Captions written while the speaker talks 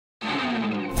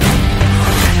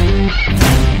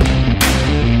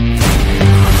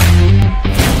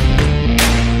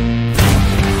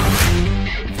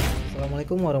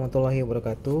Assalamualaikum warahmatullahi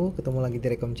wabarakatuh. Ketemu lagi di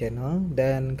Rekom Channel,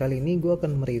 dan kali ini gue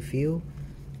akan mereview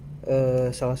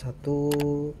salah satu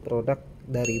produk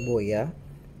dari Boya.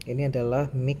 Ini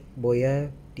adalah mic Boya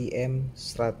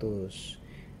Dm100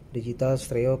 Digital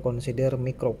Stereo Consider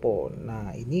Microphone.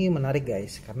 Nah, ini menarik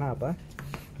guys, karena apa?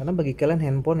 Karena bagi kalian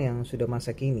handphone yang sudah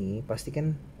masa kini, pasti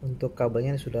kan untuk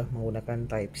kabelnya sudah menggunakan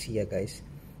Type C ya guys.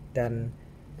 Dan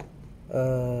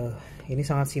ini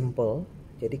sangat simple.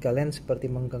 Jadi kalian seperti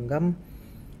menggenggam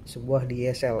sebuah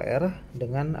DSLR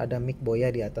dengan ada mic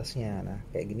Boya di atasnya. Nah,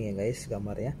 kayak gini ya guys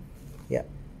gambarnya. Ya,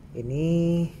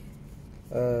 ini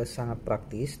sangat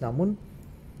praktis. Namun,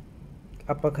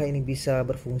 apakah ini bisa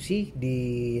berfungsi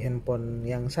di handphone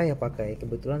yang saya pakai?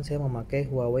 Kebetulan saya memakai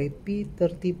Huawei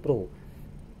P30 Pro.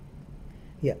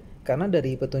 Ya, karena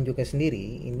dari petunjuknya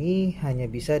sendiri, ini hanya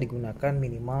bisa digunakan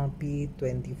minimal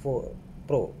P24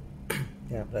 Pro.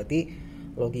 Ya, berarti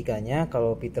logikanya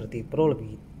kalau P30 Pro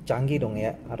lebih canggih dong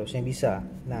ya, harusnya bisa.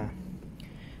 Nah,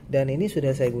 dan ini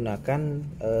sudah saya gunakan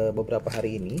beberapa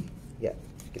hari ini. Ya,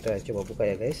 kita coba buka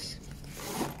ya guys.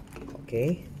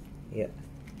 Oke, ya.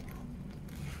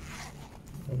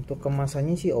 Untuk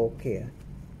kemasannya sih oke ya.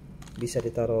 Bisa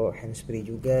ditaruh handsfree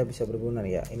juga, bisa berguna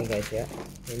ya. Ini guys ya.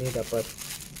 Ini dapat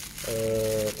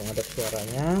pengadap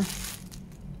suaranya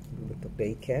bentuk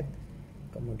daycat.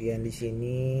 Kemudian di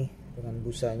sini dengan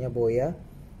busanya Boya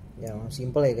yang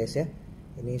simple ya guys ya.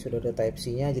 Ini sudah ada Type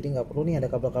C nya, jadi nggak perlu nih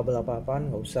ada kabel-kabel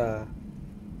apa-apaan, nggak usah.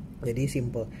 Jadi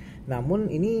simple.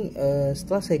 Namun ini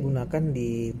setelah saya gunakan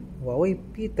di Huawei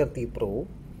P30 Pro,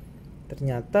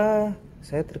 ternyata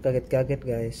saya terkaget-kaget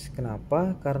guys.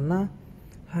 Kenapa? Karena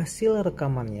hasil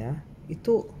rekamannya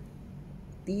itu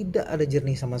tidak ada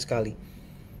jernih sama sekali,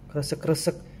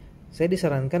 kresek-kresek. Saya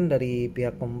disarankan dari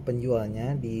pihak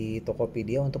penjualnya di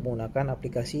Tokopedia untuk menggunakan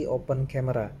aplikasi Open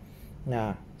Camera.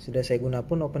 Nah, sudah saya guna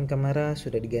pun Open Camera,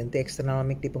 sudah diganti external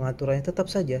mic di pengaturannya,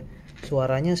 tetap saja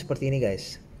suaranya seperti ini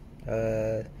guys.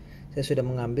 Saya sudah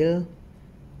mengambil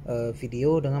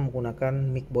video dengan menggunakan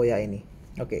mic Boya ini.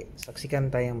 Oke, saksikan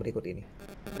tayang berikut ini.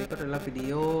 Berikut adalah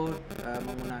video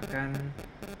menggunakan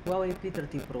Huawei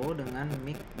P30 Pro dengan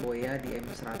mic Boya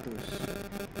Dm100.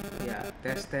 Ya,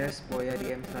 tes Boya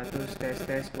Dm100,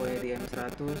 tes Boya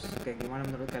Dm100. Kayak gimana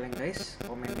menurut kalian guys?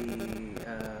 Komen di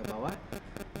bawah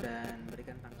dan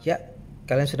berikan tanggapan. Ya,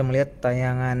 kalian sudah melihat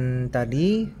tayangan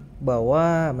tadi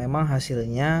bahwa memang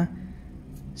hasilnya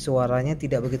suaranya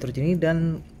tidak begitu jernih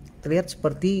dan terlihat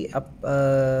seperti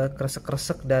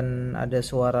kresek-kresek dan ada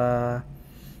suara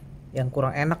yang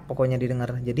kurang enak pokoknya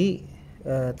didengar. Jadi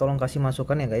tolong kasih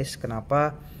masukan ya guys,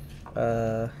 kenapa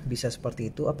bisa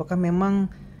seperti itu? Apakah memang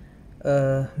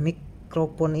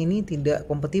mikrofon ini tidak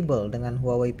kompatibel dengan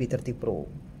Huawei P30 Pro?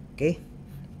 Oke.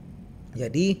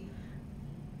 Jadi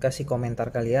kasih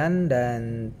komentar kalian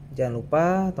dan jangan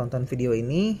lupa tonton video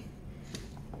ini,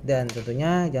 dan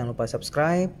tentunya jangan lupa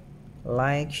subscribe,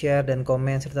 like, share, dan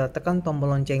komen, serta tekan tombol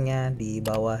loncengnya di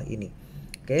bawah ini.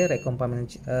 Oke,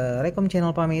 Rekom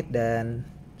Channel pamit dan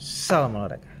salam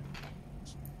olahraga.